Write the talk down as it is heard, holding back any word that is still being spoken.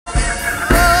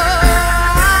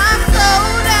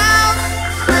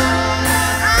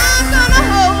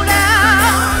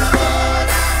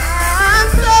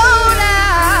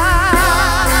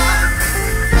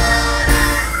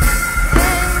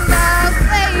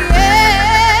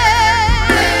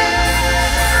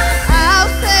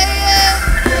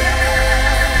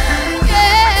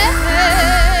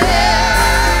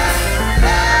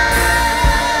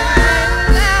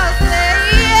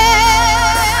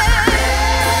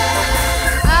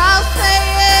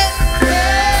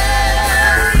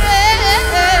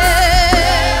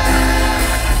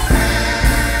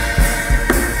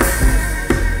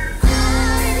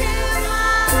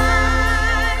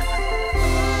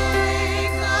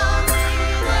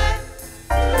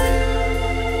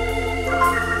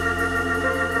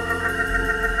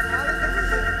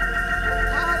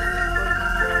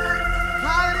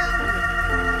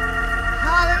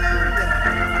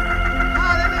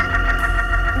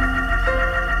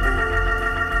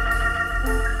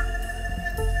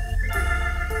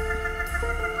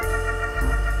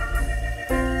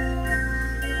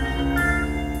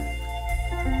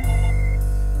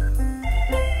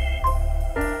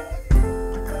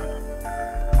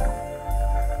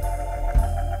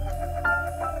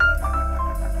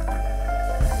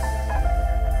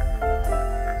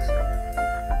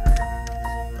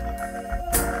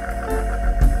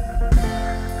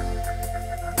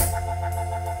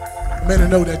Many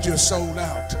know that you're sold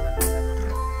out.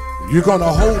 You're going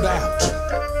to hold out.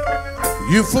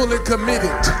 You fully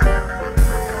committed.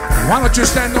 Why don't you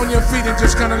stand on your feet and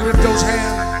just kind of lift those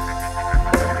hands?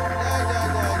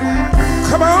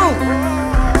 Come on.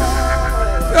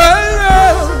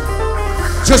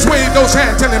 Just wave those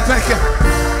hands. Tell him thank you.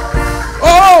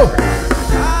 Oh.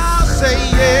 I'll say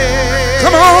yes.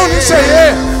 Come on and say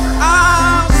yeah.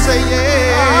 I'll say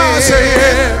yes. I'll say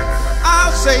yeah.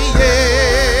 I'll say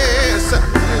yes.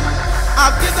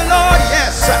 I'll give the Lord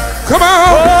yes. Come on.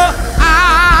 Oh,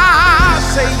 I'll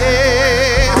say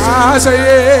yes. I'll say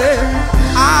yes.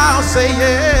 I'll say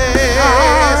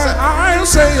yes. I'll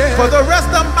say yes. For the rest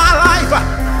of my life,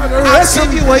 I'll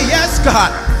give you a yes,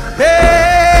 God.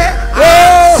 Hey,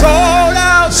 I'm sold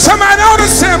out. Somebody ought to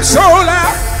say I'm sold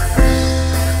out.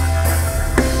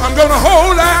 I'm gonna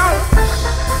hold out.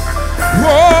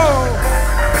 Whoa.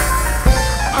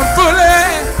 I'm fully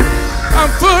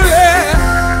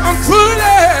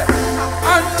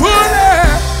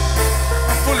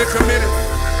committed.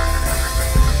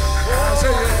 I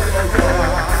say yeah.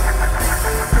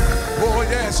 Oh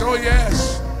yes, oh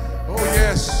yes, oh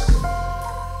yes.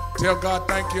 Tell God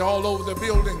thank you all over the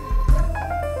building.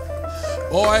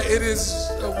 Boy, it is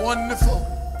a wonderful,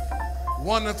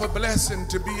 wonderful blessing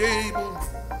to be able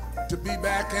to be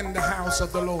back in the house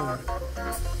of the Lord.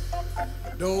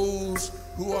 Those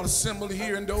who are assembled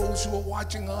here and those who are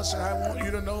watching us, I want you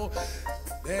to know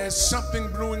there's something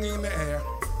brewing in the air.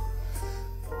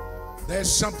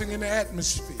 There's something in the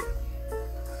atmosphere.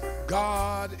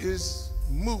 God is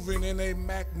moving in a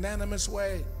magnanimous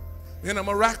way, in a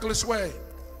miraculous way.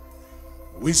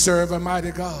 We serve a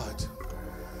mighty God.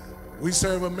 We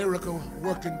serve a miracle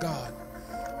working God.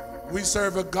 We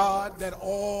serve a God that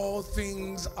all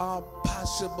things are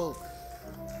possible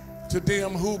to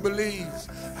them who believe.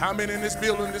 How many in this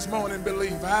building this morning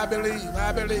believe? I believe,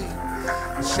 I believe.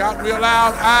 Shout real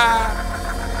loud,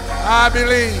 I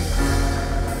believe.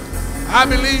 I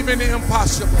believe in the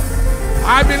impossible.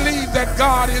 I believe that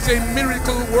God is a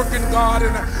miracle working God,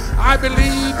 and I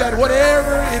believe that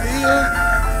whatever it is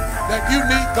that you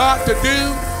need God to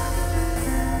do,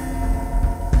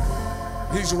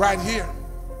 He's right here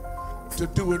to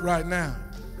do it right now.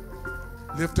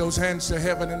 Lift those hands to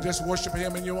heaven and just worship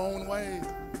Him in your own way.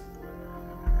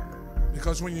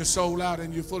 Because when you're sold out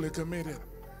and you're fully committed,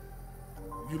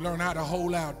 you learn how to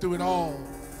hold out through it all.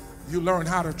 You learn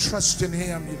how to trust in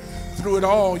Him. Through it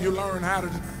all, you learn how to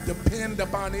depend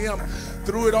upon Him.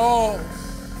 Through it all.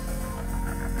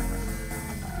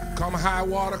 Come high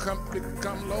water,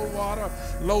 come low water,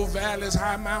 low valleys,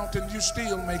 high mountains, you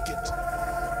still make it.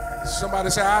 Somebody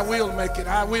say, I will make it.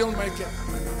 I will make it.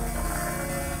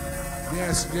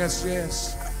 Yes, yes,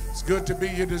 yes. It's good to be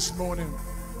here this morning.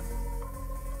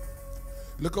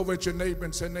 Look over at your neighbor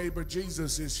and say, neighbor,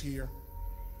 Jesus is here.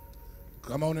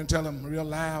 Come on and tell him real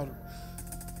loud.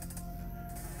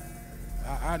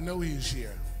 I know He's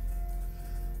here.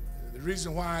 The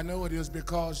reason why I know it is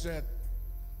because that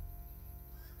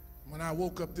when I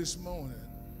woke up this morning,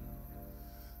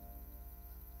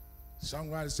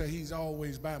 songwriters say He's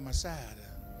always by my side.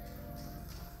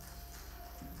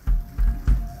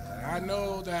 I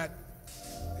know that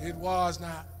it was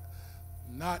not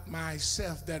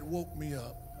myself that woke me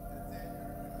up.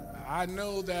 I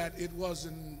know that it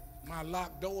wasn't my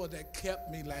locked door that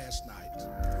kept me last night.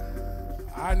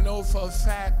 I know for a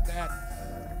fact that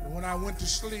when I went to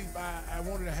sleep, I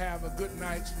wanted to have a good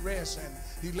night's rest, and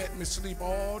He let me sleep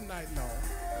all night long.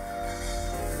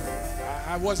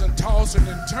 I wasn't tossing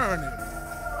and turning.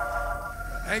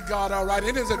 Ain't God all right?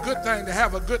 It is a good thing to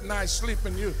have a good night's sleep,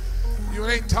 and you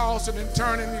ain't tossing and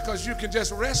turning because you can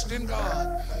just rest in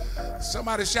God.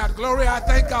 Somebody shout, glory, I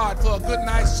thank God for a good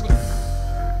night's sleep.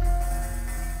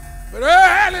 But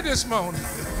early this morning,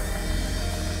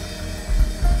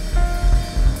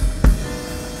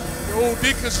 the old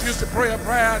deacons used to pray a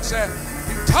prayer and say,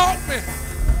 He taught me.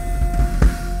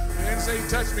 He didn't say He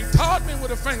touched me. He taught me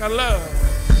with a finger of love.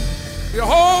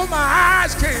 Behold, my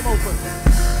eyes came open,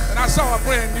 and I saw a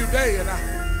brand new day, and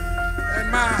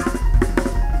my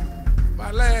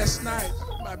last night,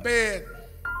 my bed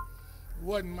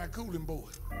wasn't my cooling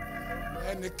board.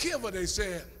 And the cover, they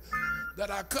said, that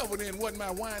I covered in wasn't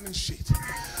my winding sheet.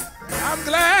 I'm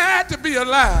glad to be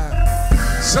alive.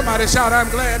 Somebody shout, I'm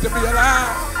glad to be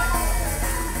alive.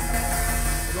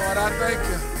 Lord, I thank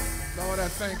you. Lord, I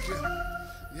thank you.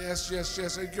 Yes, yes,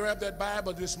 yes. So grab that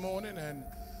Bible this morning and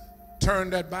turn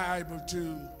that Bible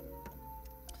to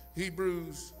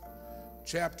Hebrews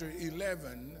chapter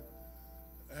 11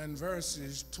 and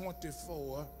verses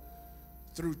 24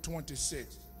 through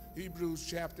 26. Hebrews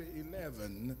chapter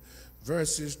 11,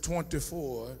 verses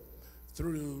 24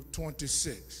 through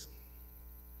 26.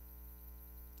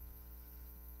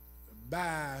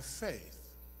 By faith,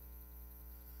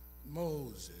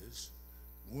 Moses,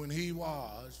 when he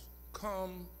was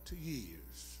come to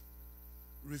years,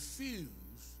 refused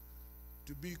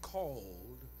to be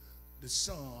called the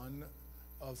son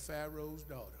of Pharaoh's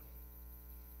daughter,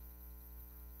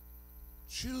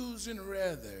 choosing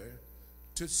rather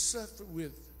to suffer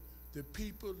with the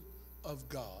people of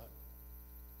God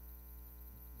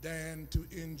than to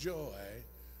enjoy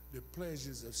the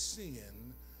pleasures of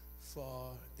sin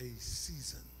for a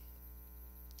season.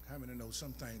 How many know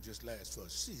some things just last for a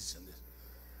season?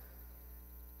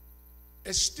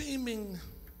 Esteeming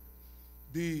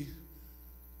the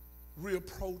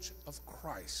reproach of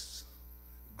Christ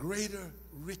greater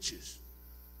riches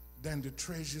than the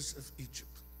treasures of Egypt,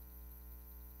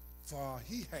 for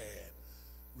he had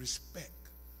respect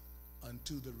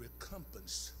unto the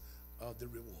recompense of the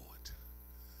reward.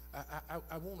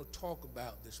 I want to talk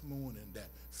about this morning that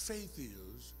faith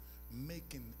is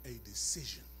making a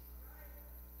decision.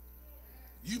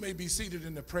 You may be seated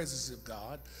in the presence of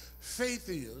God. Faith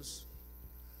is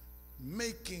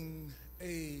making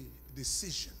a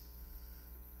decision.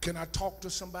 Can I talk to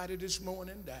somebody this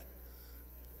morning that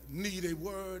need a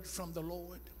word from the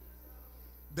Lord?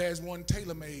 There's one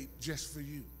tailor-made just for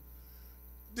you.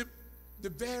 The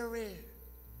very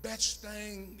best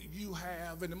thing you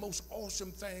have and the most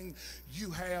awesome thing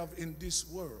you have in this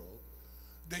world,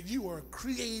 that you are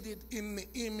created in the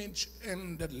image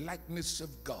and the likeness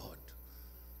of God.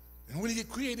 And when he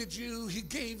created you, he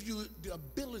gave you the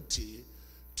ability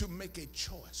to make a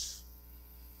choice.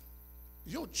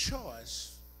 Your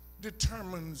choice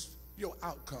determines your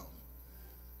outcome.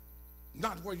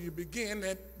 Not where you begin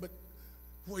at, but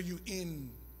where you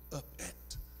end up at.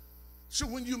 So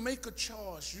when you make a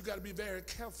choice, you got to be very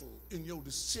careful in your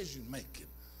decision making.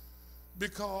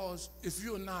 Because if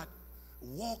you're not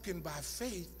walking by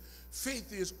faith,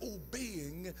 faith is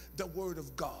obeying the word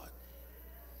of God.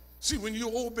 See, when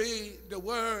you obey the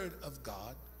word of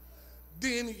God,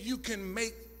 then you can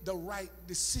make the right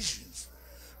decisions.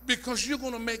 Because you're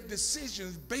going to make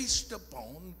decisions based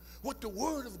upon what the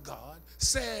word of God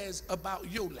says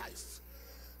about your life.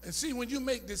 And see, when you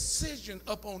make decisions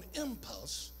upon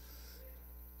impulse,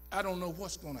 I don't know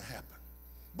what's going to happen.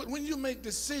 But when you make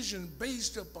decisions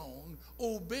based upon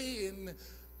obeying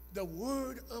the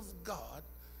word of God,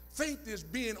 faith is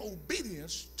being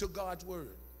obedience to God's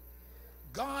word.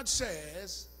 God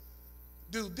says,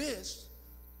 do this.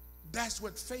 That's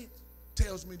what faith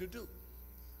tells me to do.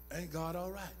 Ain't God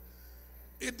all right?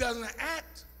 It doesn't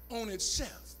act on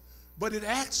itself, but it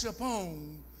acts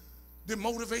upon the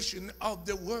motivation of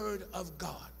the word of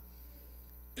God.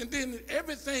 And then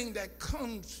everything that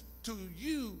comes to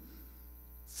you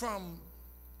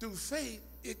through faith,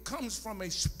 it comes from a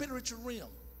spiritual realm.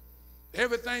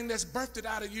 Everything that's birthed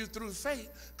out of you through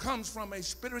faith comes from a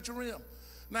spiritual realm.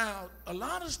 Now, a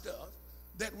lot of stuff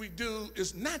that we do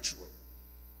is natural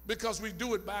because we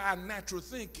do it by our natural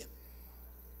thinking.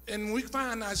 And we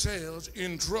find ourselves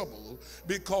in trouble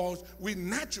because we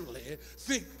naturally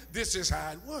think this is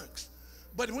how it works.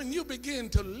 But when you begin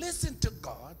to listen to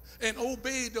God and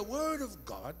obey the word of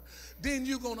God, then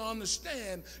you're going to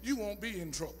understand you won't be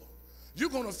in trouble. You're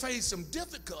going to face some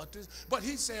difficulties, but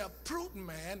he said a prudent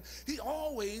man, he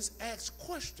always asks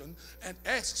questions and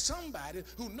asks somebody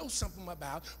who knows something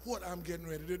about what I'm getting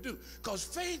ready to do. Because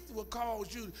faith will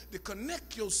cause you to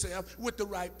connect yourself with the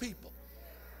right people.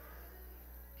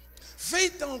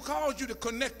 Faith don't cause you to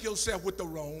connect yourself with the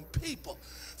wrong people.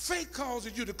 Faith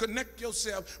causes you to connect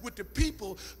yourself with the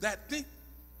people that think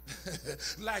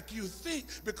like you think,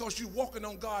 because you're walking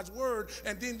on God's word,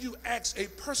 and then you ask a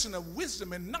person of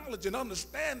wisdom and knowledge and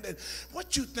understanding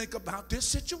what you think about this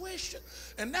situation.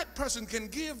 And that person can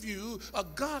give you a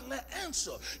godly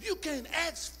answer. You can't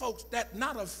ask folks that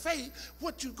not of faith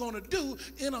what you're going to do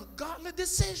in a godly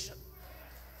decision.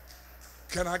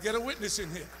 Can I get a witness in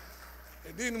here?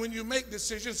 And then when you make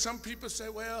decisions, some people say,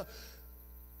 well,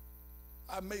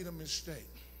 I made a mistake.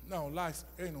 No, life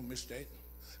ain't no mistake.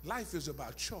 Life is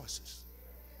about choices.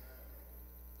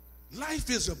 Life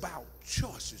is about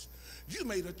choices. You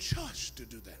made a choice to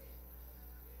do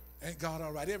that. Ain't God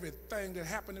all right? Everything that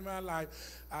happened in my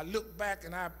life, I look back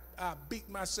and I beat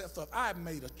myself up. I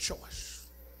made a choice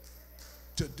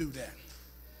to do that.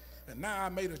 And now I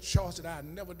made a choice that I'd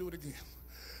never do it again.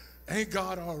 Ain't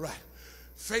God all right?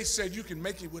 Faith said you can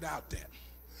make it without that.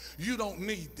 You don't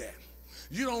need that.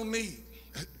 You don't need.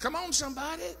 Come on,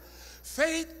 somebody.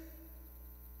 Faith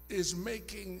is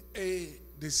making a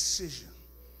decision.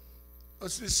 A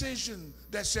decision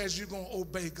that says you're going to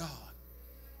obey God.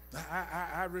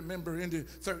 I remember in the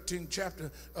 13th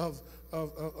chapter of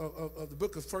the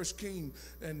book of 1 Kings,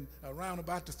 and around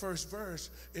about the first verse,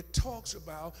 it talks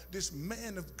about this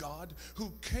man of God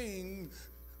who came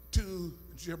to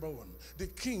Jeroboam, the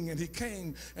king, and he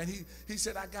came and he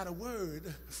said, I got a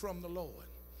word from the Lord.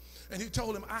 And he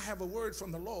told him, I have a word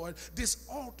from the Lord, this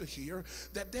altar here,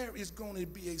 that there is going to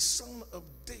be a son of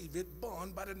David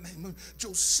born by the name of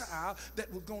Josiah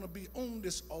that was going to be on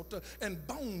this altar, and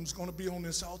bones going to be on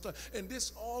this altar, and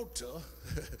this altar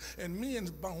and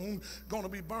men's bone going to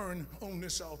be burned on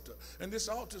this altar, and this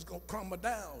altar is going to crumble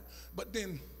down. But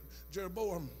then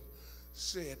Jeroboam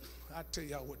said, I tell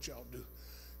y'all what y'all do.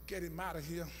 Get him out of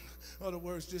here. In other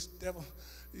words, this devil,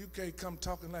 you can't come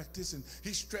talking like this. And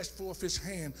he stretched forth his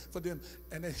hand for them,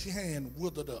 and his hand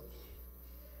withered up.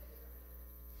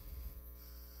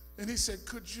 And he said,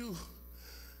 could you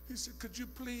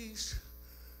please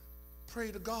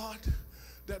pray to God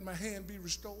that my hand be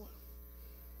restored?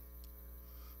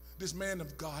 This man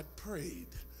of God prayed,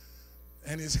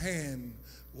 and his hand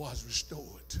was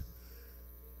restored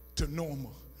to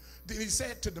normal. Then he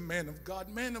said to the man of God,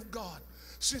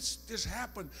 since this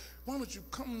happened, why don't you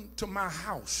come to my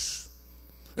house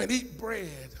and eat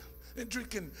bread and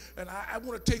drink, and I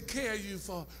want to take care of you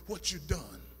for what you've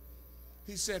done.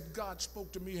 He said, God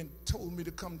spoke to me and told me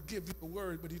to come give you a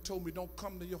word, but he told me don't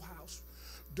come to your house,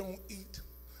 don't eat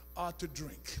or to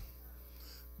drink,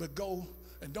 but go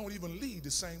and don't even leave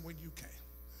the same way you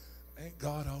came. Ain't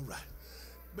God all right?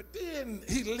 But then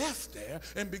he left there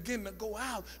and began to go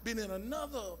out, being in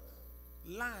another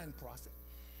line prophet.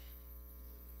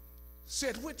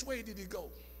 Said, which way did he go?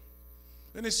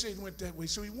 And they said he went that way.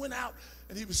 So he went out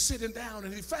and he was sitting down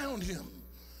and he found him.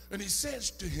 And he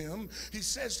says to him,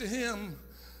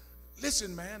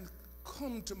 listen, man,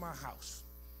 come to my house.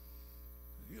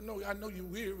 You know, I know you're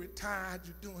weary, tired,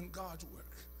 you're doing God's work.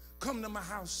 Come to my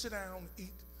house, sit down,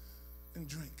 eat and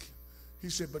drink. He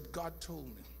said, but God told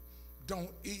me,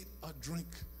 don't eat or drink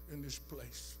in this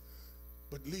place,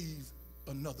 but leave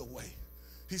another way.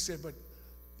 He said, but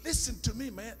listen to me,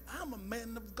 man. I'm a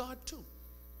man of God too.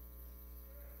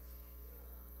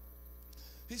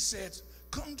 He said,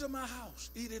 come to my house,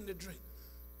 eat and drink.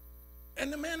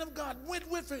 And the man of God went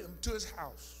with him to his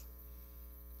house,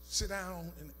 sit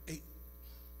down and ate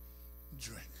and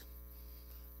drank.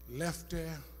 Left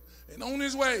there, and on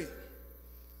his way,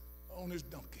 on his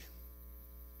donkey,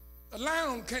 a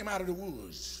lion came out of the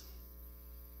woods,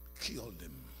 killed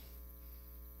him,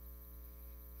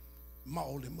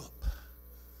 mauled him up.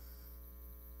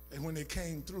 And when they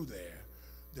came through there,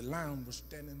 the lion was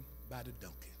standing by the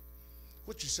donkey.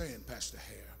 What you saying, Pastor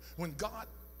Harrell?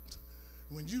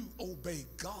 When you obey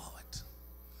God,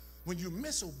 when you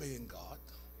misobeying God,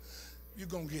 you're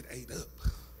going to get ate up.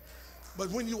 But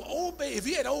when you obey, if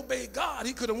he had obeyed God,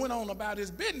 he could have went on about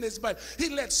his business, but he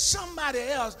let somebody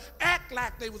else act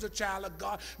like they was a child of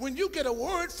God. When you get a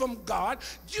word from God,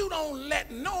 you don't let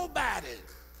nobody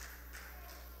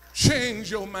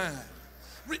change your mind.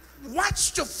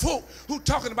 Watch the folk who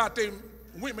talking about their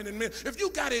women and men. If you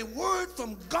got a word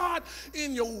from God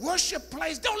in your worship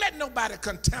place, don't let nobody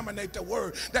contaminate the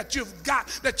word that you've got,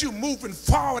 that you're moving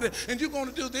forward and you're going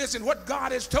to do this and what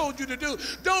God has told you to do.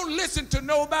 Don't listen to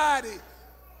nobody.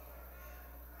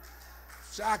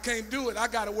 Say, I can't do it. I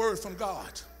got a word from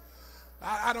God.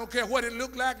 I don't care what it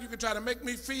looked like. You can try to make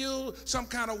me feel some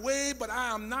kind of way, but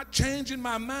I am not changing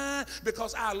my mind,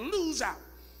 because I lose out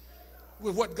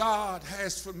with what God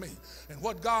has for me. And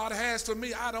what God has for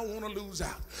me, I don't want to lose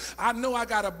out. I know I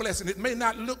got a blessing. It may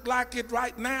not look like it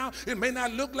right now. It may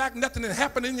not look like nothing that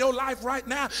happened in your life right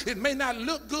now. It may not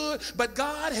look good, but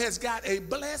God has got a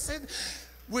blessing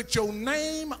with your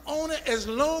name on it, as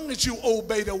long as you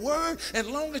obey the word, as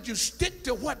long as you stick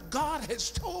to what God has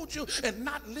told you and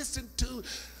not listen to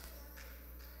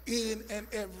in and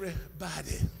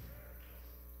everybody.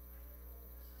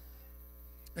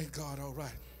 Ain't God all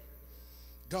right?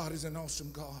 God is an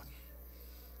awesome God.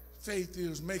 Faith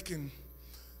is making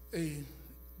a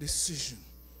decision.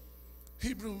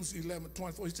 Hebrews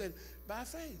 11:24, he said, by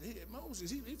faith, Moses,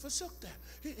 he forsook that.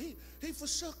 He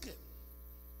forsook it.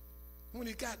 When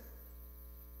he got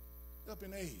up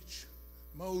in age,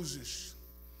 Moses,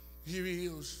 here he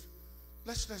is.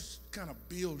 Let's kind of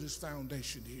build this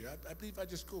foundation here. I believe I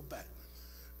just go back.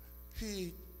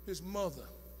 His mother,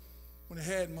 when they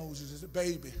had Moses as a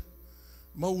baby,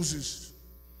 Moses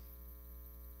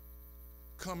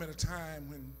come at a time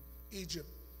when Egypt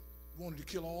wanted to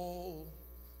kill all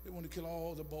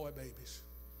the boy babies,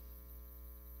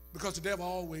 because the devil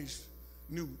always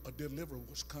knew a deliverer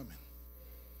was coming.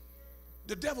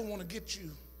 The devil want to get you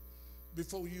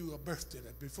before you are birthed,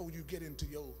 before you get into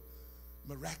your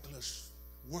miraculous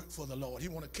work for the Lord. He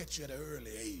want to catch you at an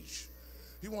early age.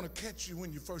 He want to catch you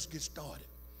when you first get started.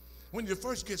 When you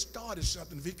first get started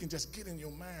something, if he can just get in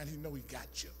your mind, he know he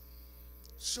got you.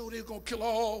 So they're going to kill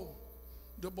all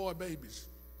the boy babies.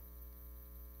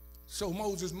 So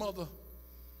Moses' mother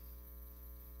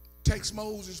takes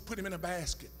Moses, put him in a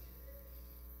basket,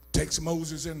 takes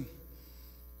Moses and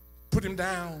put him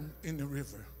down in the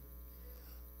river.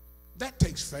 That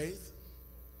takes faith.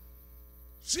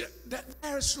 See,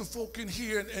 there's some folk in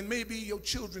here, and maybe your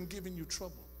children giving you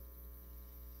trouble.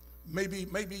 Maybe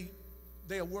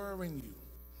they're worrying you.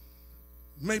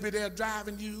 Maybe they're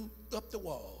driving you up the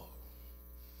wall.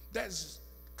 That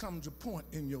comes a point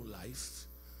in your life,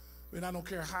 and I don't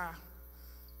care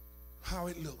how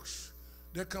it looks.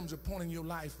 There comes a point in your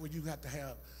life where you have to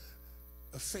have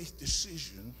a faith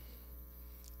decision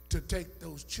to take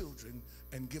those children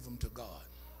and give them to God.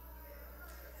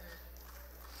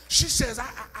 She says,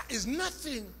 there's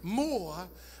nothing more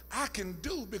I can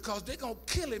do because they're going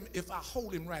to kill him if I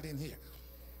hold him right in here.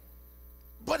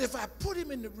 But if I put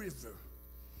him in the river,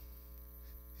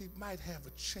 he might have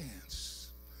a chance.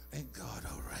 Ain't God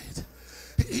all right?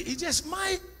 He just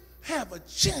might have a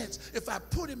chance. If I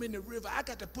put him in the river, I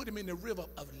got to put him in the river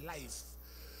of life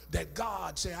that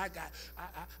God said,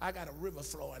 I got a river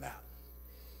flowing out.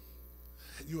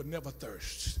 You will never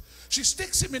thirst. She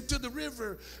sticks him into the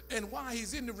river, and while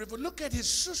he's in the river, look at his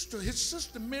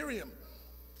sister Miriam.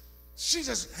 She's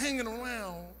just hanging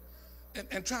around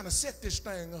and trying to set this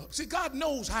thing up. See, God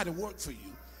knows how to work for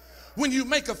you when you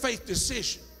make a faith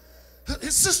decision.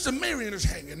 His sister Miriam is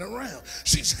hanging around.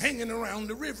 She's hanging around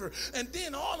the river. And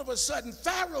then all of a sudden,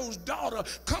 Pharaoh's daughter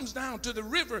comes down to the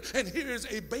river and hears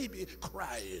a baby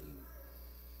crying.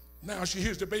 Now she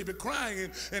hears the baby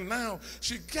crying, and now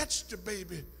she gets the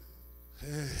baby.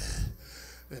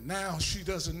 And now she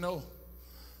doesn't know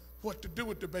what to do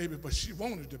with the baby, but she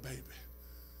wanted the baby.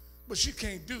 But she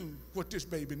can't do what this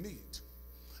baby needs.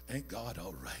 Ain't God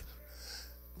all right?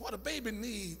 What a baby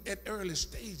needs at early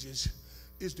stages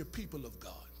is the people of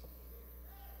God.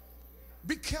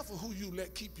 Be careful who you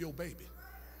let keep your baby.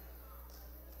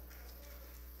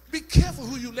 Be careful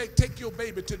who you let take your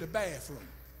baby to the bathroom.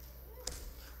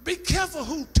 Be careful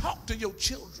who talk to your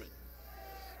children.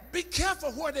 Be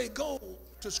careful where they go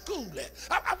to school at.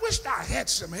 I wish I had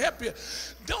some help here.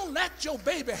 Don't let your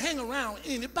baby hang around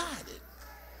anybody.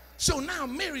 So now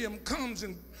Miriam comes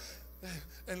and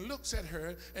looks at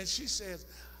her, and she says,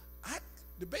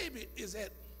 the baby is at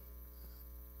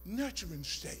nurturing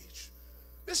stage.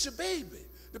 This is a baby.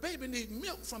 The baby needs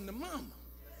milk from the mama.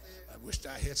 I wish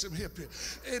I had some help here.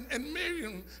 And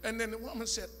Miriam, and then the woman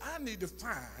said, I need to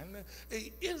find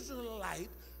an Israelite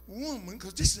woman,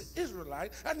 because this is an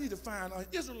Israelite. I need to find an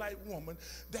Israelite woman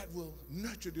that will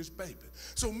nurture this baby.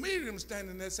 So Miriam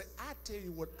standing there said, I tell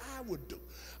you what I would do.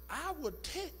 I would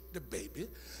take the baby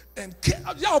and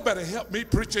y'all better help me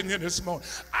preaching here this morning.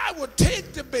 I would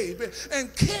take the baby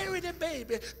and carry the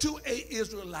baby to an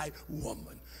Israelite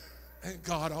woman. Ain't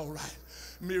God all right?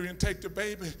 Miriam take the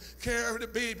baby, carry the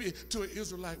baby to an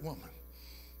Israelite woman.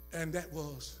 And that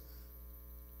was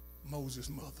Moses'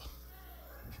 mother.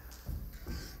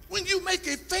 When you make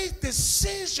a faith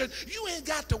decision, you ain't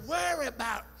got to worry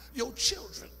about your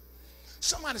children.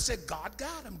 Somebody said, God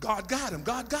got him, God got him,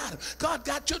 God got him. God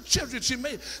got your children. She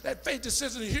made that faith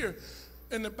decision here.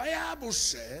 And the Bible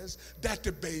says that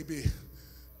the baby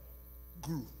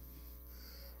grew.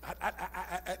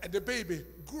 The baby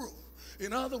grew.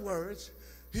 In other words,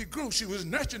 he grew. She was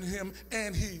nurturing him,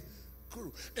 and he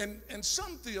grew. And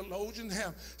some theologians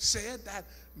have said that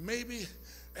maybe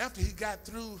after he got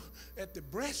through at the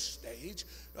breast stage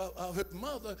of his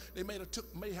mother, they may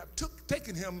have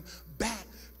taken him back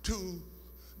to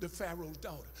the Pharaoh's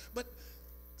daughter. But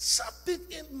something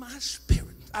in my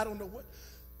spirit, I don't know what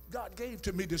God gave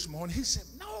to me this morning. He said,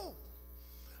 no,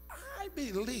 I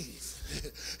believe.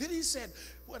 And he said,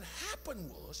 what happened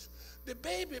was the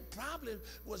baby probably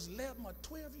was 11 or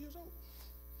 12 years old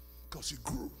because he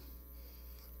grew.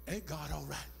 Ain't God all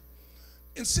right?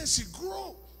 And since he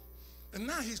grew, and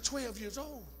now he's 12 years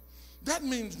old, that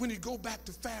means when he go back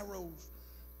to Pharaoh's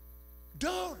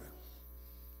daughter,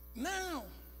 now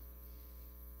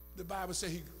the Bible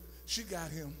says she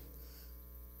got him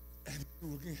and he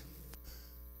grew again.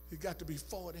 He got to be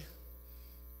 40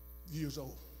 years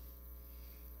old.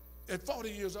 At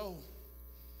 40 years old,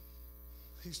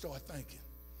 he started thinking.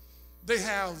 They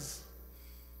have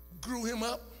grew him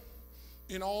up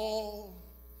in all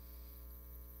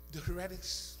the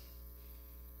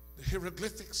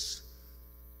hieroglyphics,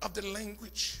 of the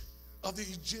language of the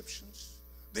Egyptians,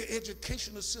 the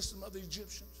educational system of the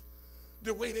Egyptians.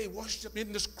 the way they worship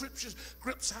in the scriptures,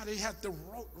 how they had to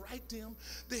write them.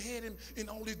 They had him in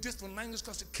all these different languages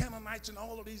because the Canaanites and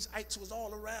all of these ites was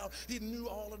all around. He knew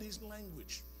all of these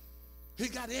language. He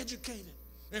got educated.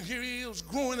 And here he is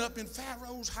growing up in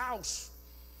Pharaoh's house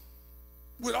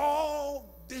with all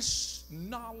this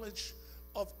knowledge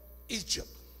of Egypt.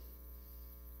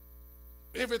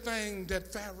 Everything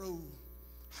that Pharaoh's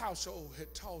household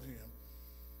had taught him.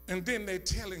 And then they're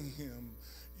telling him,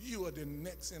 you are the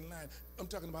next in line. I'm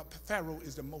talking about Pharaoh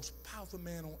is the most powerful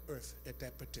man on earth at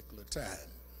that particular time.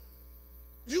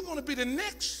 You're going to be the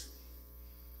next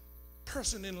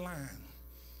person in line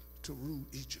to rule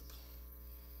Egypt.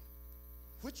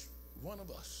 Which one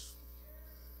of us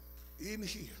in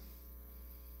here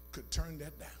could turn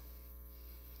that down?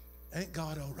 Ain't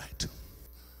God all right?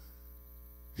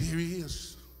 Here he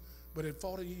is. But at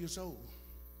 40 years old,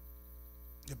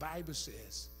 the Bible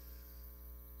says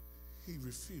he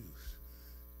refused.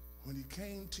 When he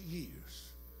came to years,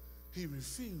 he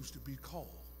refused to be called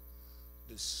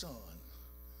the son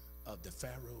of the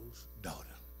Pharaoh's daughter.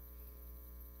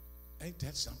 Ain't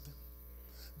that something?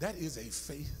 That is a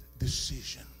faith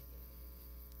decision.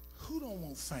 Who don't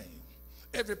want fame?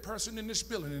 Every person in this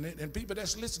building and people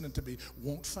that's listening to me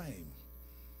want fame.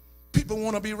 People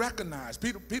want to be recognized.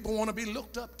 People want to be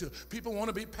looked up to. People want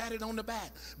to be patted on the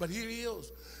back. But here he is.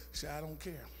 He said, I don't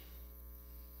care.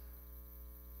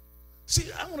 See,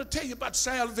 I want to tell you about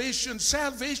salvation.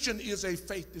 Salvation is a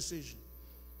faith decision.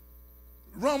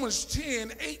 Romans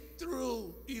 10, 8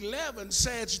 through 11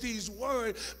 says these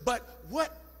words, but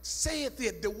what saith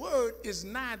it? The word is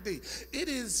nigh thee. It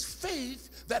is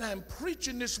faith that I'm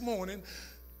preaching this morning.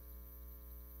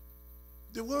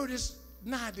 The word is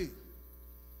nigh thee.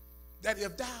 That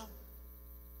if thou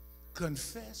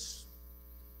confess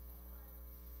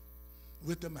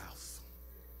with the mouth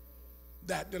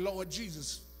that the Lord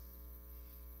Jesus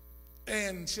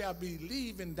and shall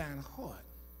believe in thine heart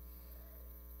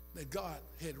that God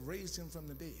had raised him from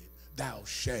the dead, thou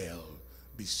shalt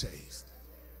be saved.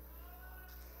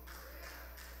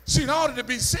 See, in order to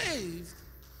be saved,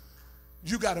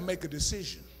 you got to make a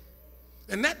decision.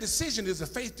 And that decision is a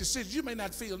faith decision. You may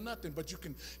not feel nothing, but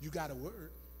you got a word.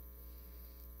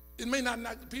 It may not,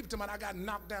 people tell me I got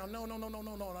knocked down. No.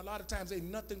 A lot of times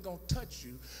ain't nothing going to touch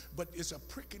you, but it's a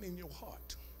pricking in your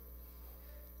heart.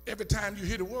 Every time you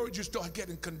hear the word, you start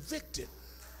getting convicted.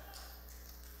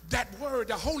 That word,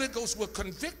 the Holy Ghost will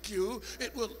convict you.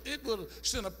 It will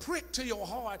send a prick to your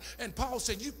heart. And Paul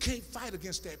said, you can't fight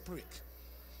against that prick.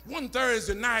 One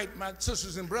Thursday night, my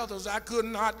sisters and brothers, I could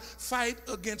not fight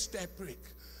against that prick.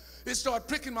 It started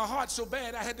pricking my heart so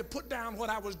bad I had to put down what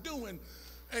I was doing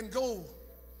and go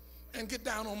and get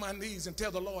down on my knees and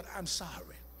tell the Lord, I'm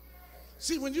sorry.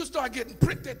 See, when you start getting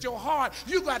pricked at your heart,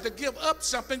 you got to give up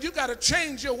something. You got to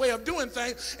change your way of doing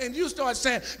things. And you start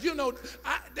saying, you know,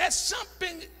 there's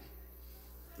something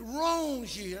wrong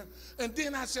here. And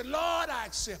then I said, Lord, I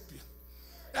accept you.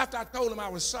 After I told him I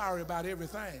was sorry about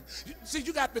everything. See,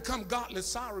 you got to become godly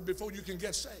sorry before you can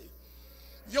get saved.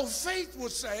 Your faith will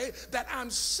say that I'm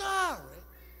sorry.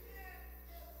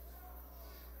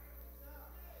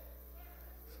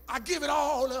 I give it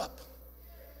all up.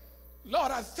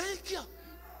 Lord, I thank you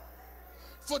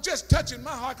for just touching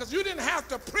my heart, because you didn't have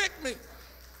to prick me.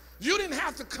 You didn't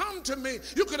have to come to me.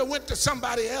 You could have went to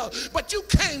somebody else, but you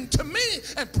came to me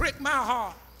and pricked my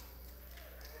heart.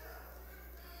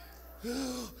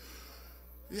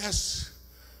 Yes.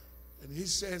 And he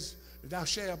says, thou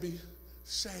shalt be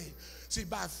saved. See,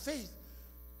 by faith,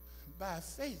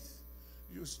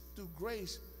 you through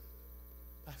grace,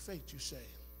 by faith you saved.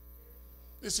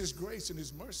 It's his grace and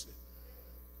his mercy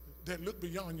that look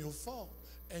beyond your fault.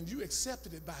 And you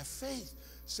accepted it by faith,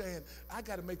 saying, I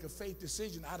got to make a faith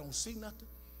decision. I don't see nothing.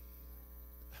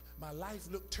 My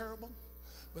life looked terrible,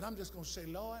 but I'm just going to say,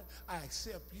 Lord, I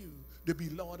accept you to be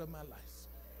Lord of my life.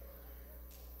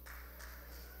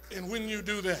 And when you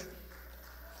do that,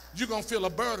 you're going to feel a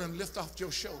burden lift off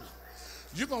your shoulder.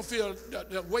 You're going to feel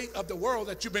the weight of the world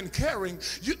that you've been carrying.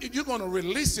 You're going to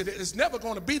release it. It's never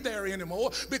going to be there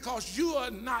anymore, because you are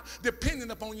not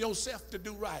dependent upon yourself to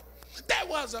do right. There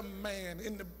was a man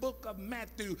in the book of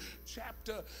Matthew,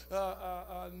 chapter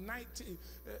 19,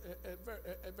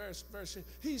 verse.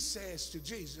 He says to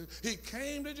Jesus, he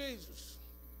came to Jesus.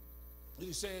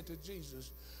 He said to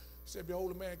Jesus, he said,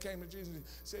 behold, a man came to Jesus and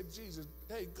said, Jesus,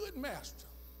 hey, good master,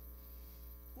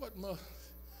 what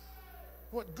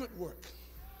good work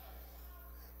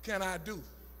can I do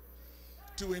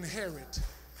to inherit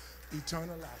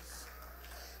eternal life?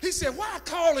 He said, why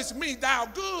callest me thou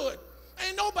good?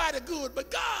 Ain't nobody good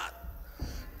but God.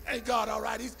 Ain't God all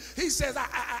right? He says,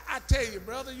 I tell you,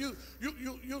 brother, do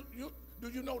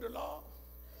you know the law?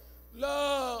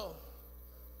 Love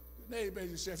your neighbor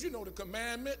as yourself. You know the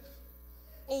commandment.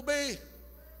 Obey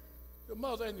your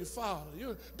mother and your father.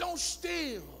 Don't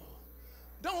steal.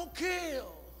 Don't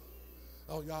kill.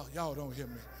 Oh, y'all don't hear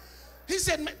me. He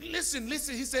said, listen. He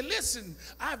said, listen,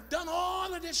 I've done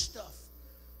all of this stuff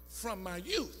from my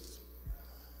youth.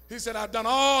 He said, I've done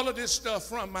all of this stuff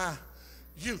from my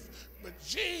youth. But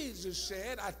Jesus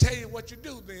said, I tell you what you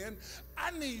do then.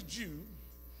 I need you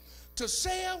to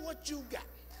sell what you got.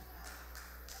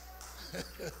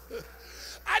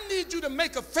 I need you to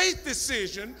make a faith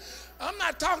decision. I'm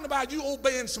not talking about you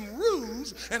obeying some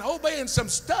rules and obeying some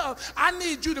stuff. I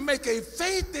need you to make a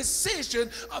faith decision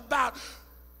about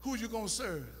who you're going to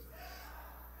serve.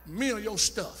 Me or your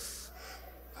stuff.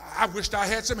 I wished I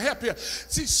had some help here.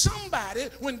 See, somebody,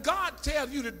 when God tells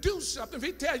you to do something, if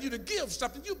he tells you to give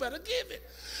something, you better give it.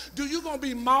 Do you going to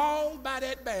be mauled by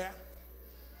that bear?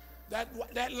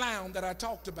 That lamb that I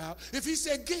talked about, if he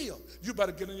said give, you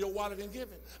better get in your wallet and give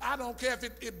it. I don't care if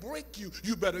it break you,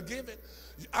 you better give it.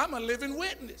 I'm a living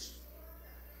witness.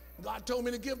 God told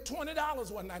me to give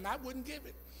 $20 one night, and I wouldn't give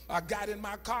it. I got in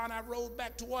my car and I rode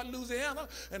back toward Louisiana,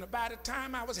 and by the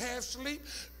time I was half asleep,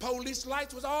 police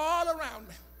lights was all around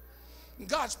me. And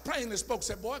God's plainly spoke,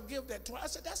 said, boy, give that $20. I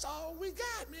said, that's all we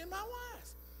got, me and my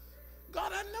wife.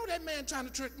 God, I know that man trying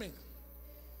to trick me.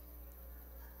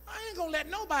 I ain't gonna let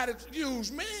nobody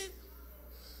use me.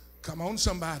 Come on,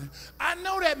 somebody. I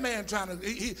know that man trying to,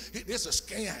 it's a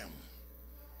scam.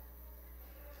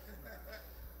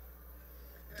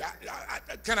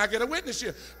 Can I get a witness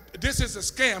here? This is a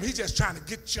scam. He's just trying to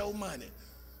get your money.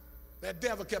 That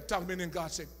devil kept talking to me, and then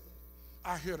God said,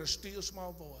 I heard a still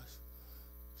small voice.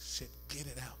 Said, get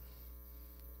it out.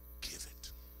 Give it.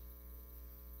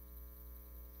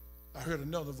 I heard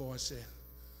another voice say,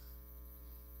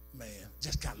 man,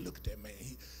 just kind of look at that man.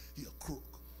 He a crook.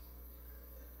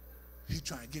 He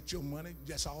trying to get your money.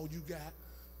 That's all you got.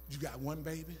 You got one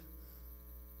baby.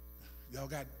 Y'all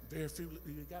got very few.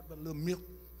 You got but a little milk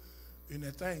in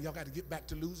that thing. Y'all got to get back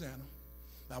to Louisiana.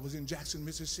 I was in Jackson,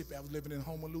 Mississippi. I was living in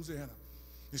Homer, Louisiana.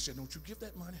 He said, don't you give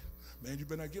that money. Man, you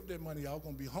better not give that money. Y'all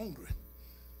going to be hungry.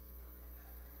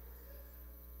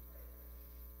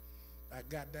 I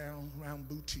got down around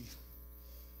Boutique.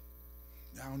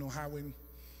 Down on Highway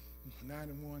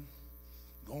 91,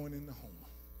 going into Homer.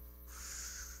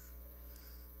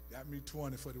 Got me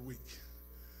 20 for the week.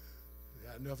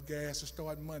 Got enough gas to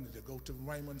start Monday to go to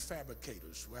Raymond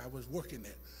Fabricators, where I was working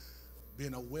at,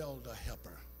 being a welder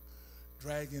helper,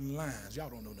 dragging lines. Y'all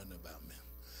don't know nothing about me.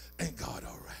 Ain't God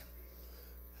all right?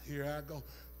 Here I go.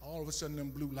 All of a sudden, them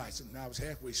blue lights, and I was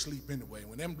halfway asleep anyway.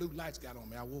 When them blue lights got on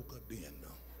me, I woke up then, though.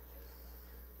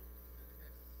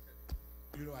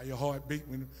 You know how your heart beat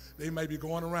when they may be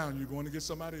going around you, going to get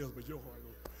somebody else, but your heart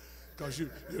goes. Because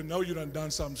you know you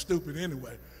done something stupid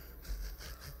anyway.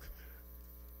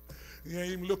 He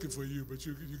ain't even looking for you, but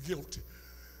you're guilty.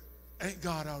 Ain't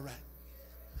God all right?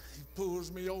 He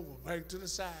pulls me over, right to the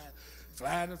side,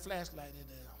 flying the flashlight in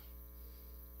there.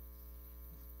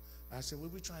 I said, well,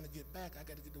 we're trying to get back. I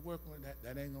got to get to work on that.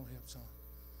 That ain't going to help, son.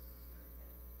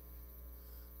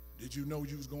 Did you know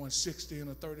you was going 60 in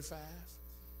a 35?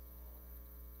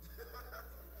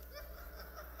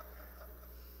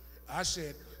 I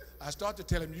said, I started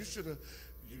to tell him, you should have,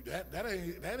 that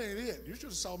ain't it. You should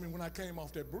have saw me when I came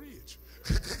off that bridge.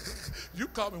 You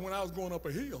caught me when I was going up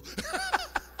a hill.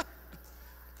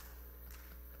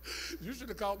 You should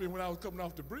have caught me when I was coming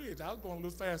off the bridge. I was going a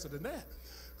little faster than that.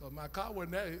 Because my car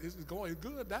wasn't that, it's going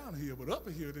good down here, but up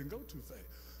here it didn't go too fast.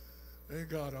 Ain't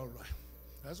God all right.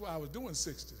 That's why I was doing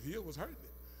 60. The hill was hurting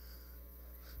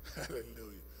it.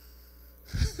 Hallelujah.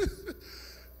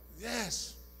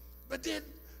 Yes. But then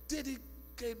he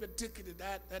gave me a ticket, and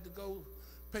I had to go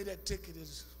pay that ticket.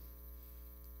 Is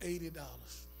 $80.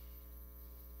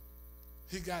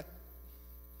 He got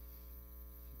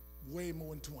way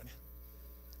more than 20.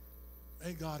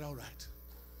 Ain't God all right?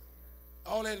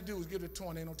 All I had to do was give it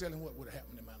 20. Ain't no telling what would have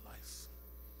happened in my life.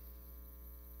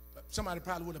 Somebody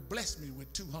probably would have blessed me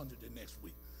with 200 the next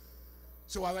week.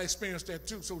 So I experienced that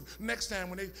too. So next time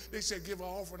when they said give an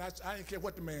offering, I didn't care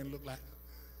what the man looked like.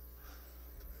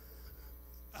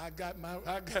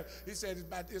 He said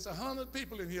it's 100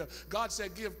 people in here. God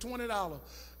said give $20.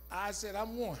 I said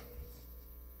I'm one.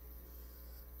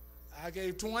 I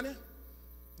gave 20.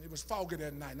 It was foggy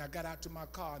that night, and I got out to my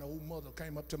car, and the old mother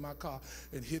came up to my car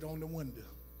and hit on the window.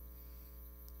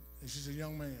 And she said,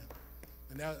 young man,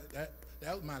 and that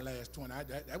was my last 20.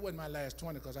 That wasn't my last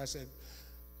 20 because I said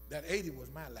that 80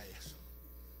 was my last.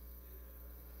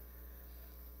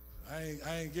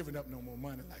 I ain't giving up no more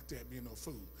money like that, being no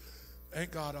fool. Ain't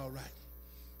God all right?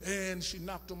 And she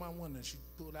knocked on my window and she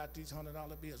pulled out these $100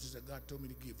 bills. She said, God told me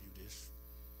to give you this.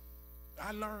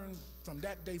 I learned from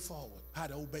that day forward how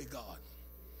to obey God.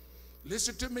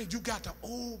 Listen to me. You got to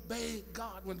obey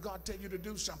God when God tells you to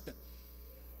do something.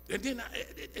 And then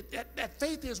that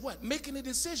faith is what? Making a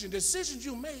decision. Decisions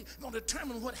you make are going to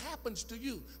determine what happens to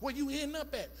you, where you end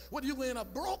up at. Whether you end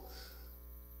up broke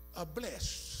or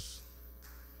blessed.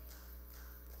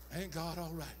 Ain't God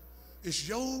all right? It's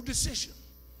your decision.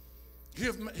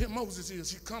 Here Moses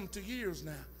is. He come to years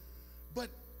now. But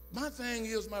my thing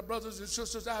is, my brothers and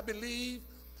sisters, I believe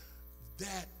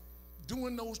that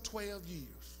during those 12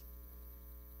 years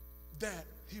that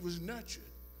he was nurtured,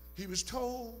 he was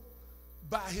told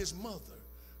by his mother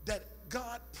that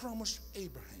God promised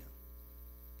Abraham.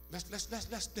 Let's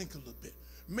think a little bit.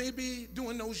 Maybe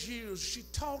during those years she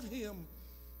taught him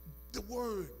the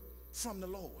word from the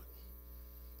Lord.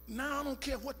 Now I don't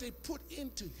care what they put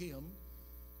into him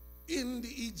in the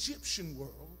Egyptian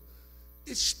world,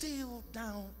 it's still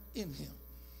down in him.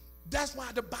 That's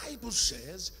why the Bible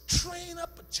says, train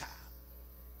up a child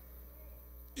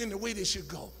in the way they should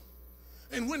go.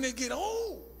 And when they get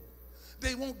old,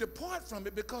 they won't depart from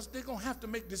it, because they're going to have to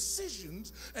make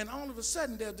decisions, and all of a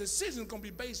sudden their decisions going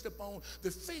to be based upon the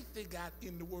faith they got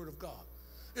in the Word of God.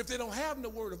 If they don't have the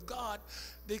Word of God,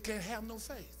 they can't have no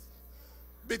faith,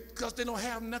 because they don't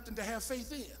have nothing to have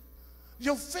faith in.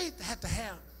 Your faith has to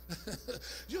have,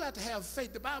 you have to have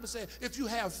faith. The Bible says if you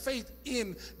have faith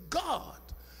in God,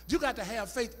 you got to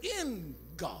have faith in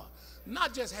God,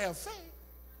 not just have faith.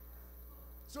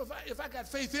 So if I got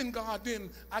faith in God, then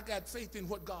I got faith in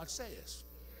what God says.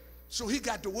 So he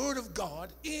got the word of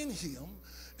God in him,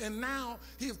 and now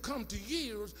he have come to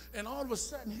years, and all of a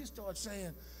sudden he starts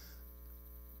saying,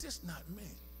 this not me.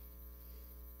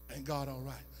 Ain't God all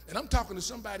right? And I'm talking to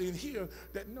somebody in here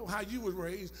that know how you was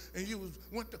raised, and you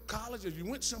went to college, or you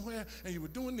went somewhere, and you were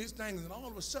doing these things, and all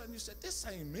of a sudden you said, this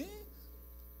ain't me.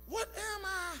 What am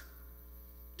I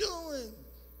doing?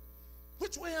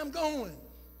 Which way I'm going?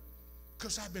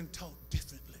 Because I've been taught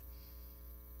differently.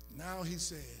 Now he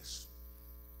says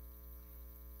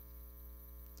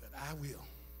that I will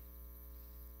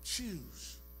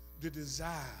choose the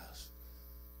desires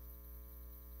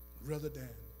rather than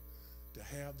to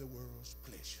have the world's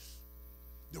pleasures,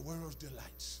 the world's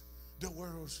delights, the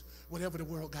world's, whatever the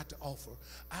world got to offer.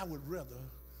 I would rather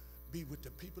be with the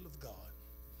people of God.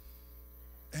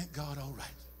 Ain't God all right?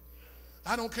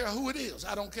 I don't care who it is.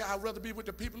 I don't care. I'd rather be with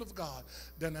the people of God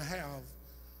than to have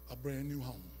a brand new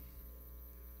home.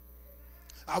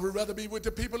 I would rather be with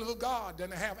the people of God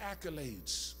than to have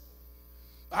accolades.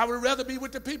 I would rather be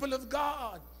with the people of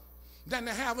God than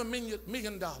to have $1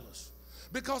 million.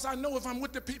 Because I know if I'm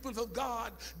with the people of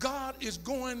God, God is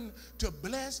going to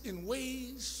bless in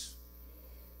ways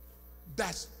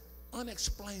that's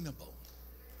unexplainable.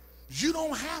 You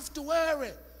don't have to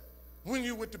worry when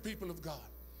you're with the people of God.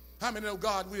 How many know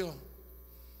God will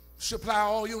supply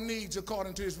all your needs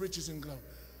according to his riches and glory?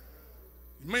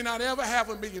 You may not ever have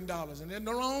 $1 million, and there's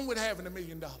no wrong with having $1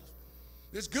 million.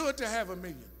 It's good to have $1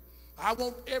 million. I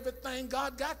want everything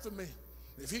God got for me.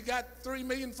 If he got $3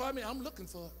 million for me, I'm looking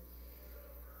for it.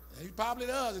 And he probably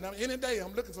does, and any day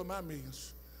I'm looking for my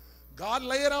millions. God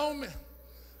lay it on me.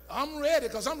 I'm ready,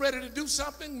 because I'm ready to do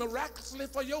something miraculously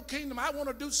for your kingdom. I want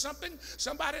to do something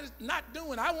somebody's not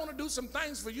doing. I want to do some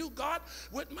things for you, God,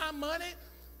 with my money.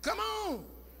 Come on.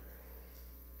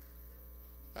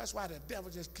 That's why the devil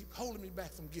just keep holding me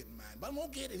back from getting mine. But I'm going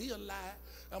to get it. He'll lie.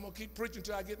 I'm going to keep preaching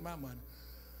until I get my money.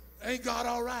 Ain't God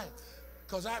all right?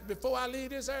 Because before I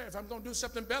leave this earth, I'm going to do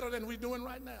something better than we're doing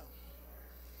right now.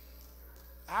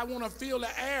 I want to feel the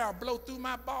air blow through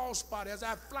my bald spot as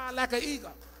I fly like an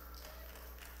eagle.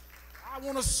 I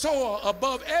want to soar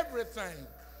above everything.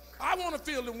 I want to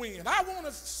feel the wind. I want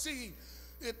to see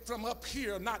it from up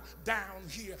here, not down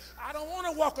here. I don't want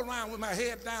to walk around with my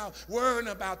head down worrying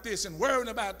about this and worrying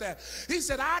about that. He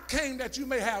said, I came that you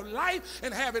may have life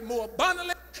and have it more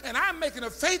abundantly, and I'm making a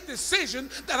faith decision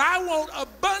that I want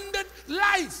abundant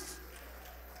life.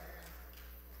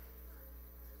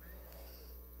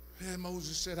 And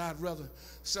Moses said, I'd rather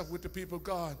suffer with the people of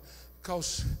God,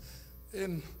 because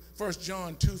in 1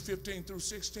 John 2:15 through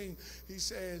 16, he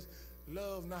says,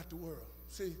 love not the world.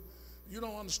 See, you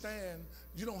don't understand.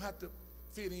 You don't have to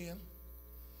fit in.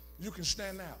 You can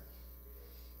stand out.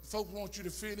 Folks want you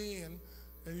to fit in,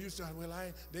 and you say, well,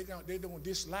 they don't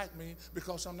dislike me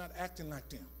because I'm not acting like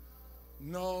them.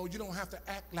 No, you don't have to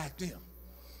act like them.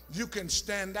 You can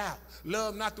stand out.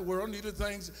 Love not the world, neither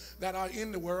things that are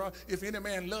in the world. If any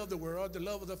man love the world, the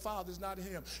love of the Father is not in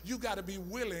him. You got to be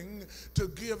willing to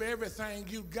give everything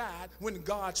you got when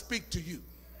God speaks to you.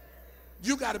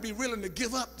 You got to be willing to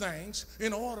give up things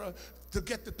in order to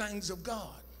get the things of God.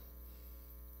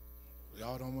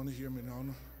 Y'all don't want to hear me, no.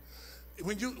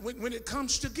 When it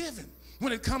comes to giving,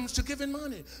 when it comes to giving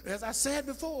money, as I said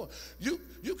before, you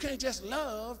can't just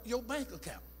love your bank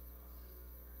account.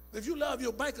 If you love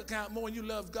your bank account more than you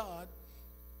love God,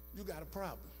 you got a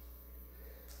problem.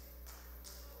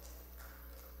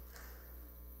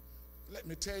 Let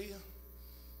me tell you,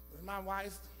 my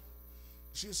wife,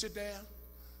 she'll sit there,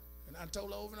 and I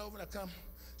told her over and over, and I come,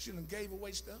 she done gave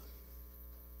away stuff.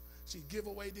 She'd give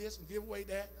away this and give away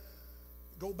that.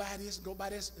 Go buy this and go buy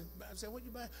this. I said, what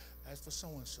you buy? That's for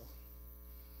so-and-so.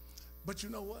 But you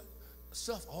know what?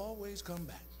 Stuff always come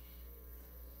back.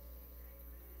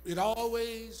 It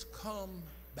always come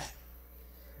back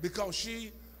because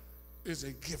she is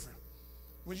a giver.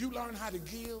 When you learn how to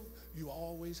give, you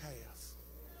always have.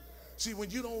 See, when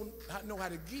you don't know how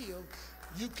to give,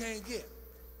 you can't get.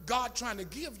 God trying to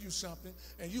give you something,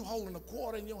 and you holding a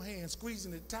quarter in your hand,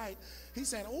 squeezing it tight. He's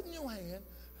saying, open your hand,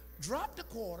 drop the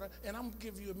quarter, and I'm going to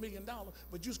give you $1 million,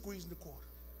 but you squeezing the quarter.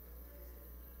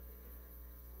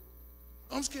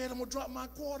 I'm scared I'm going to drop my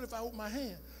quarter if I open my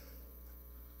hand.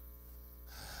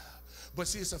 But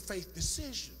see, it's a faith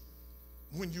decision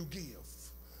when you give.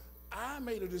 I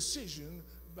made a decision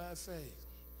by faith.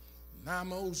 Now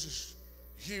Moses,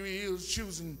 here he is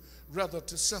choosing rather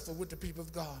to suffer with the people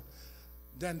of God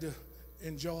than to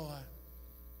enjoy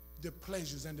the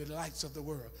pleasures and the delights of the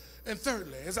world. And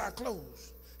thirdly, as I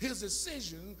close, his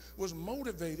decision was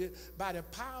motivated by the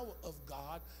power of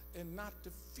God and not the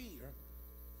fear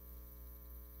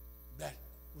that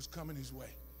was coming his way.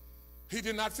 He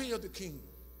did not fear the king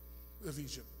of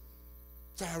Egypt,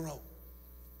 Pharaoh.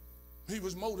 He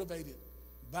was motivated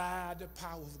by the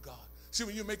power of God. See,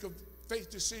 when you make a faith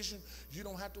decision, you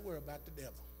don't have to worry about the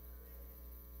devil.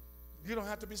 You don't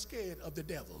have to be scared of the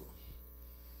devil.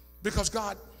 Because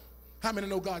God, how many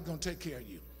know God's going to take care of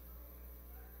you?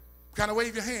 Kind of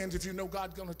wave your hands if you know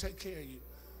God's going to take care of you.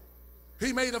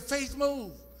 He made a faith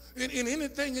move. In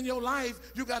anything in your life,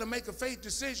 you got to make a faith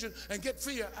decision and get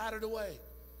fear out of the way.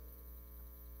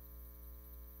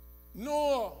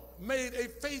 Noah made a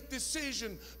faith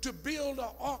decision to build an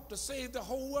ark to save the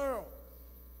whole world.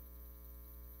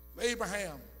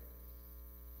 Abraham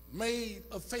made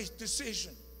a faith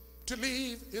decision to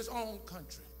leave his own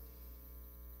country,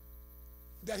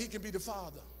 that he can be the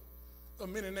father of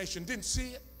many nations. Didn't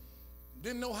see it,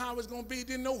 didn't know how it was going to be,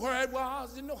 didn't know where it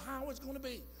was, didn't know how it was going to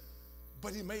be.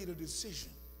 But he made a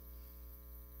decision.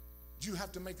 You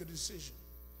have to make a decision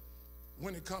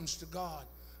when it comes to God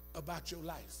about your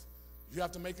life. You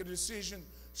have to make a decision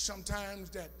sometimes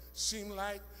that seem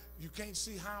like you can't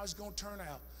see how it's going to turn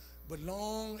out. But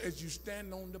long as you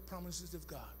stand on the promises of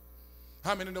God,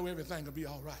 how many know everything will be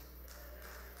all right?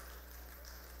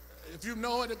 If you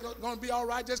know it's going to be all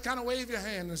right, just kind of wave your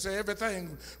hand and say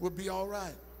everything will be all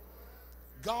right.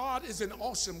 God is an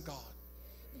awesome God.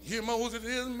 Here Moses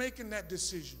is making that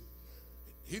decision.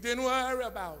 He didn't worry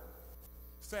about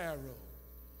Pharaoh.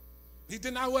 He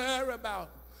did not worry about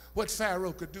what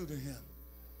Pharaoh could do to him.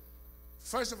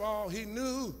 First of all, he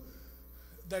knew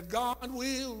that God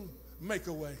will make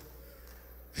a way.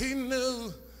 He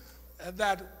knew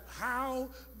that how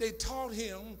they taught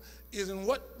him is in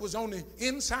what was on the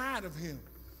inside of him.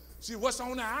 See, what's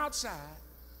on the outside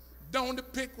don't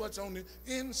depict what's on the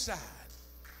inside.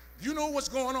 You know what's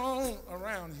going on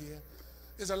around here.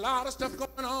 There's a lot of stuff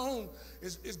going on.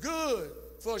 It's good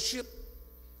for a ship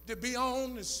to be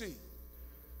on the sea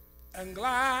and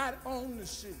glide on the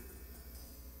sea.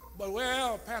 But,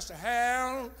 well, Pastor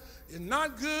Harrell, it's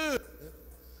not good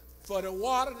for the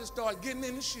water to start getting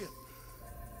in the ship.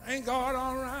 Ain't God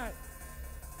all right?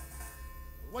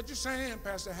 What you saying,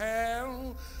 Pastor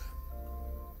Harrell?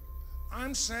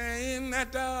 I'm saying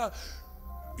that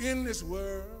in this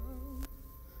world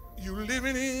you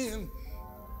living in,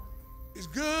 it's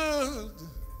good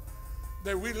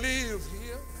that we live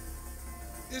here.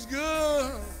 It's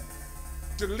good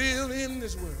to live in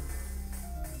this world.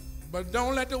 But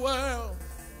don't let the world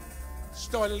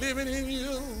start living in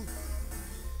you.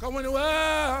 Because when the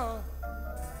world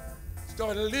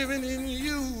start living in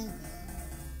you,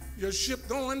 your ship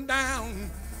going down,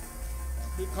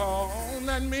 because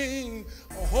that means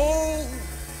a hole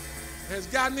has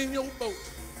gotten in your boat.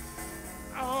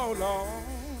 Oh, Lord,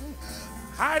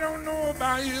 I don't know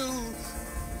about you,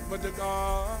 but the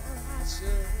God I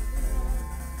serve,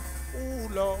 oh,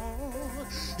 Lord,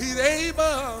 he's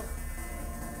able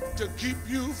to keep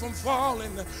you from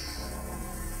falling.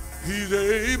 He's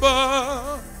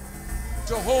able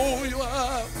to hold you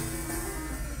up.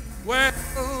 Well,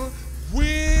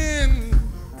 when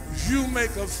you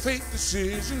make a faith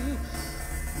decision,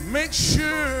 Make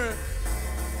sure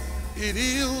it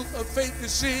is a faith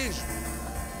decision.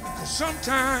 Because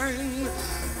sometimes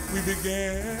we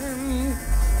begin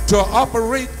to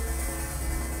operate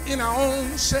in our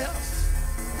own self.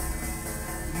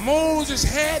 Moses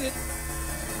had it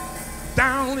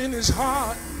down in his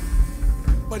heart,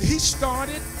 but he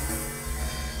started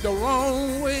the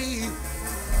wrong way.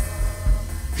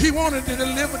 He wanted to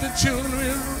deliver the children of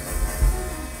Israel,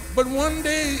 but one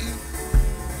day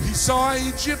he saw an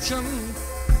Egyptian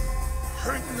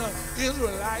hurting an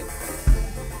Israelite.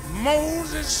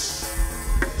 Moses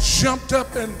jumped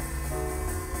up and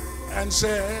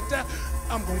said,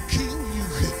 I'm going to kill you.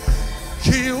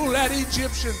 Kill that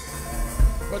Egyptian.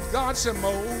 But God said,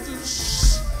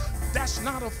 Moses, that's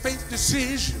not a faith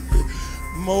decision.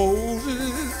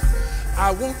 Moses,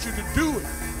 I want you to do it.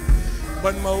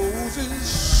 But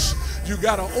Moses, you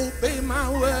got to obey my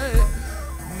word.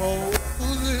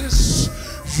 Moses,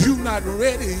 you're not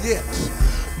ready yet.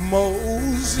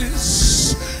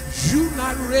 Moses, you're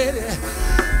not ready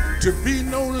to be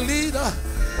no leader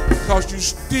because you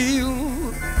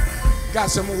still got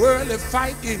some worldly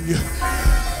fight in you.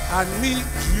 I need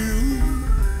you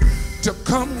to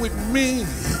come with me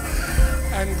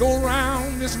and go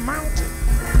around this mountain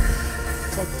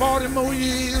for 40 more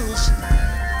years.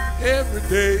 Every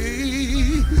day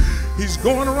he's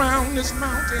going around this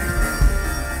mountain.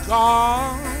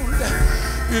 God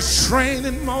is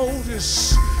training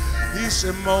Moses. He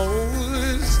said,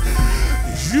 Moses,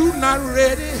 you're not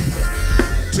ready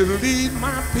to lead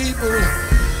my people,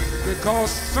 because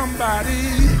somebody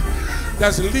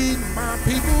that's leading my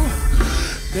people,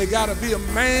 they got to be a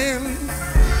man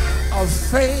of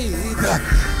faith.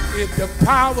 If the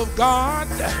power of God,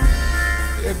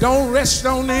 it don't rest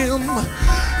on them,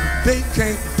 they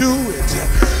can't do it.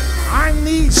 I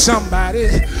need somebody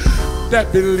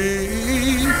that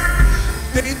believes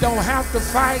they don't have to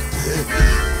fight.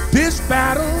 This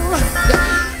battle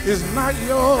is not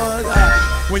yours.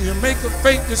 When you make a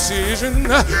faith decision,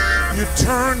 you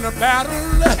turn the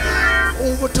battle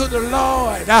over to the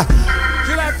Lord.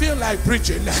 Till I feel like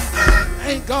preaching.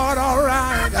 Ain't God all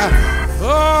right?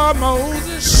 Oh,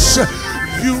 Moses,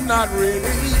 you not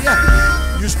ready.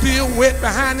 You still wet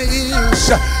behind the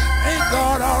ears. Ain't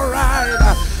God all right?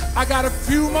 I got a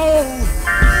few more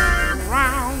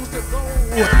rounds to go.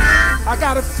 I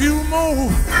got a few more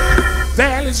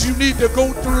valleys you need to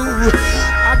go through.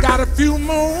 I got a few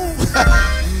more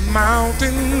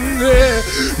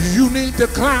mountains you need to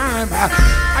climb.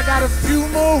 I got a few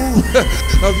more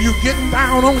of you getting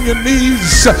down on your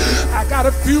knees. I got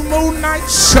a few more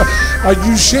nights of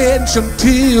you shedding some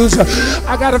tears.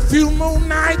 I got a few more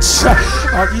nights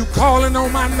of you calling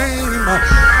on my name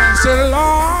and say,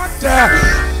 Lord,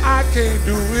 I can't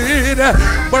do it,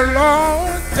 but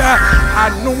Lord, I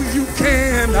know you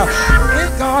can.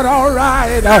 Ain't God all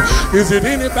right? Is it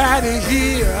anybody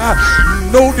here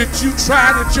know that you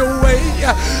tried it your way,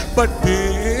 but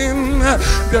then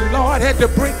the Lord had to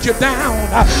break you down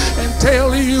and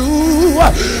tell you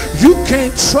you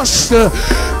can't trust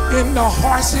in the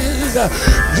horses,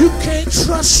 you can't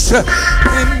trust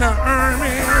in the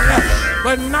army,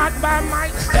 but not by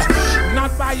might,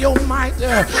 not by your might,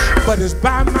 but it's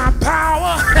by my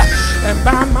power and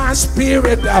by my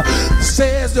spirit,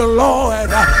 says the Lord.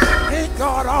 Ain't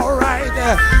God all right?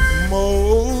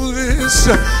 Moses,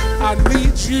 I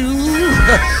need you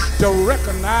to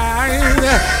recognize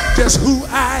just who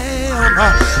I am.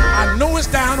 I know it's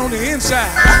down on the inside.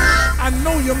 I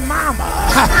know your mama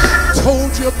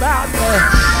told you about me,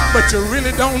 but you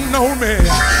really don't know me.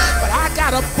 But I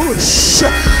got a bush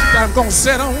that I'm gonna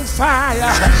set on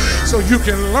fire so you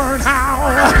can learn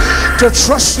how to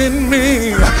trust in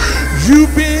me.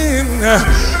 You've been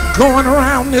going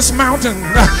around this mountain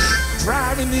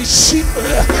driving these sheep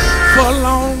for a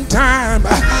long time,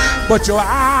 but your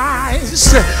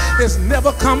eyes has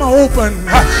never come open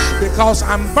because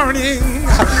I'm burning.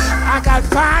 I got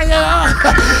fire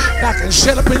that can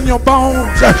shut up in your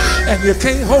bones and you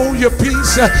can't hold your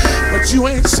peace, but you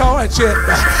ain't saw it yet.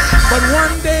 But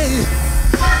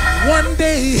one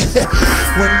day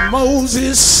when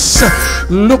Moses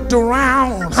looked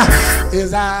around,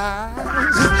 his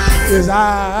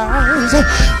eyes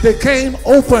became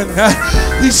open.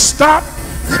 He stopped.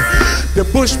 The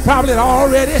bush probably had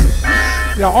already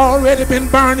been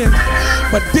burning,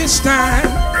 but this time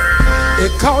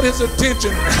it caught his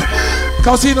attention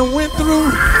because he done went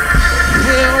through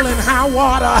hell and high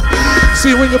water.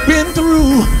 See, when you've been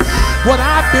through what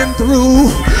I've been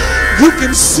through, you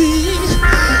can see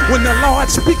when the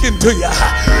Lord's speaking to you.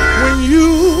 When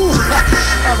you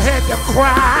have had to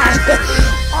cry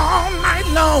all night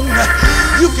long,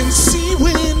 you can see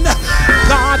when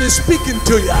God is speaking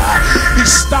to you. He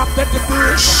stopped at the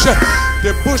bush.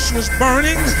 The bush was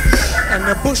burning, and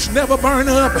the bush never burned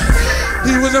up.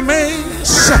 He was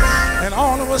amazed, and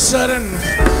all of a sudden,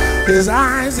 his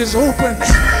eyes is open,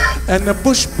 and the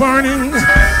bush burning,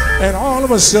 and all of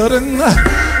a sudden,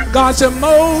 God said,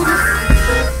 Moses,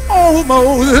 oh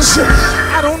Moses,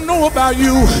 I don't know about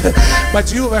you,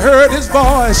 but you've heard his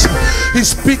voice. He's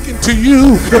speaking to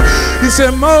you. He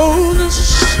said,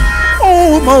 Moses,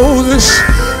 oh Moses,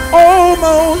 oh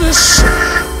Moses,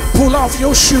 pull off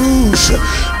your shoes,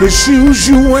 the shoes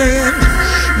you wearing.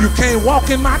 You can't walk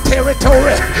in my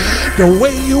territory the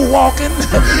way you walking.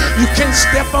 You can't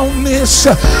step on this.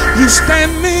 You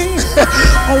standing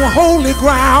on holy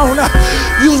ground.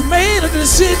 You made a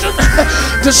decision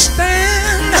to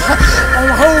stand on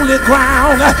holy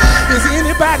ground. Is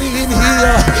anybody in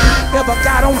here ever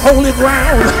got on holy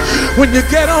ground? When you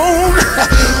get on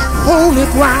holy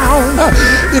ground,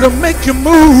 it'll make you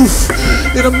move.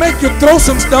 It'll make you throw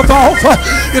some stuff off.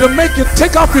 It'll make you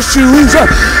take off your shoes.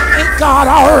 Ain't God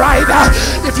all right?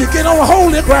 If you get on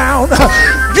holy ground,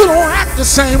 you don't act the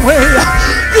same way.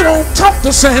 You don't talk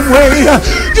the same way.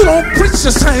 You don't preach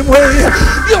the same way.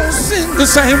 You don't sing the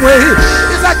same way.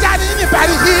 Is I got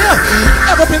anybody here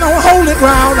ever been on holy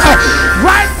ground?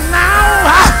 Right now,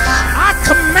 I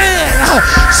command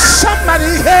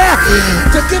somebody here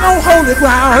to get on holy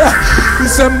ground. He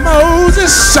said,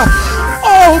 Moses,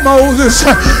 oh Moses,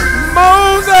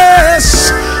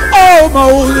 Moses, oh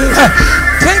Moses,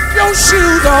 take your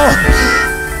shoes off.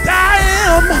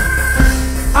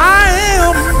 I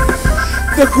am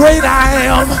the great I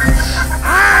am.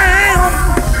 I am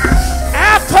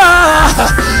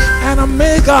Alpha and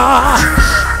Omega.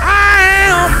 I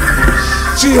am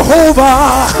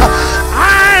Jehovah.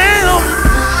 I am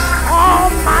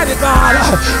Almighty God.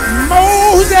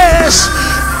 Moses,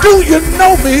 do you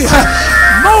know me?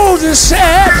 Moses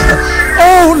said,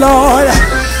 oh Lord,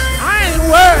 I ain't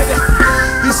worried.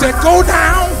 He said, go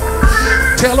down,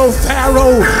 tell old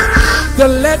Pharaoh to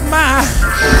let my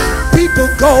people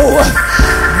go.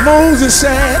 Moses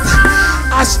said,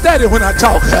 I study when I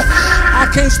talk.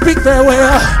 I can't speak very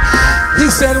well. He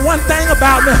said, one thing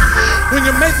about me, when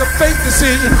you make a faith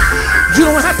decision, you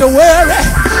don't have to worry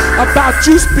about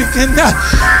you speaking.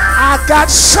 I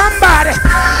got somebody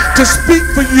to speak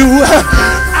for you.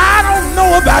 I don't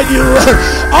know about you.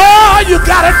 All you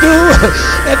gotta do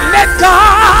is let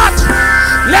God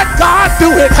do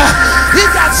it. He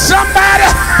got somebody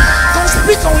gonna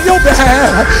speak on your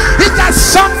behalf. He got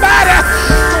somebody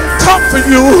gonna talk for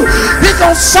you. He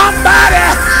got somebody.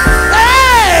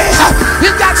 Hey, he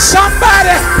got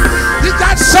somebody. He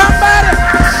got somebody.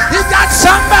 He got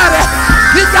somebody.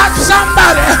 He got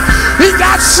somebody. He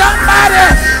got somebody.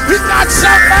 He got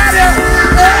somebody.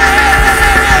 Hey.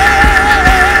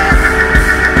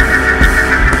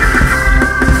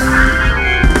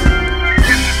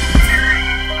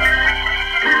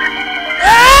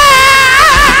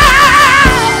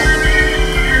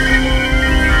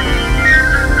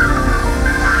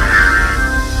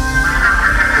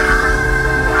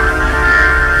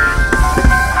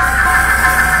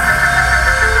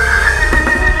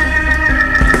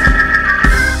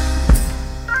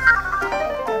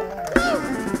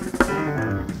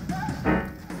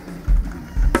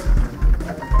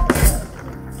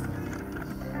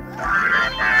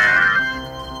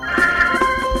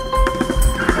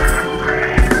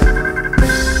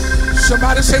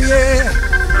 Somebody say yeah.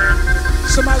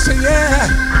 Somebody say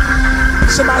yeah.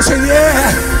 Somebody say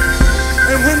yeah.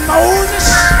 And when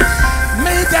Moses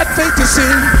made that faith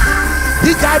decision,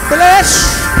 he got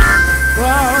blessed. Oh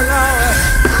Lord.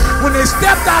 When they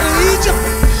stepped out of Egypt,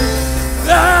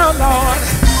 oh Lord.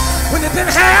 When they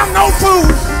didn't have no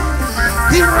food,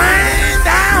 he rained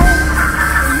down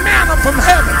manna from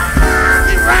heaven.